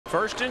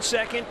First and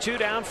second, 2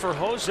 down for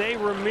Jose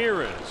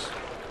Ramirez.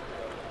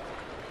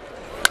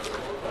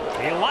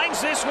 He lines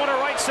this one to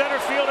right center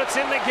field. It's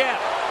in the gap.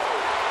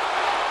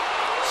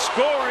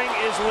 Scoring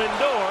is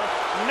Lindor.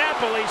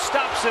 Napoli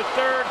stops at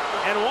third,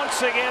 and once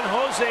again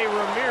Jose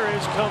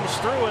Ramirez comes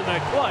through in the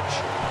clutch,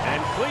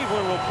 and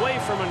Cleveland will play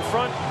from in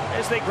front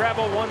as they grab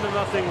a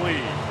 1-0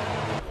 lead.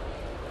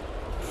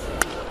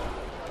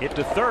 Hit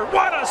to third.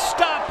 What a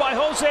stop by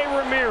Jose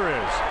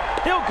Ramirez.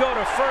 He'll go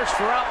to first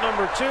for out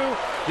number 2.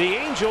 The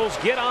Angels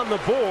get on the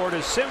board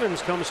as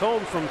Simmons comes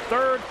home from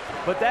third,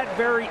 but that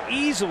very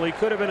easily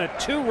could have been a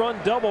 2-run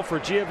double for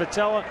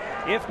Giavotella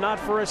if not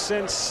for a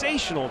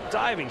sensational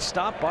diving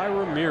stop by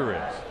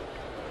Ramirez.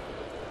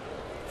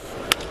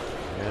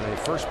 And a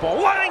first ball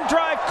line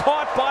drive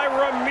caught by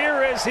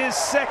Ramirez, his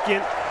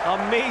second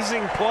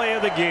amazing play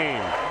of the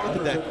game. Look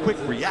at that quick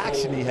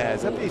reaction he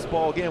has. That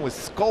baseball again was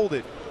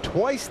scolded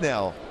twice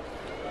now.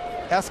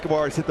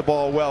 Escobar has hit the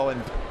ball well,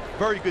 and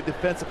very good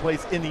defensive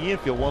plays in the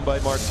infield, one by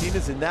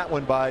Martinez and that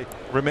one by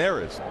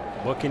Ramirez.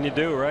 What can you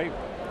do, right?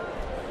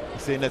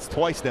 He's saying that's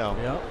twice now.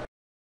 Yeah.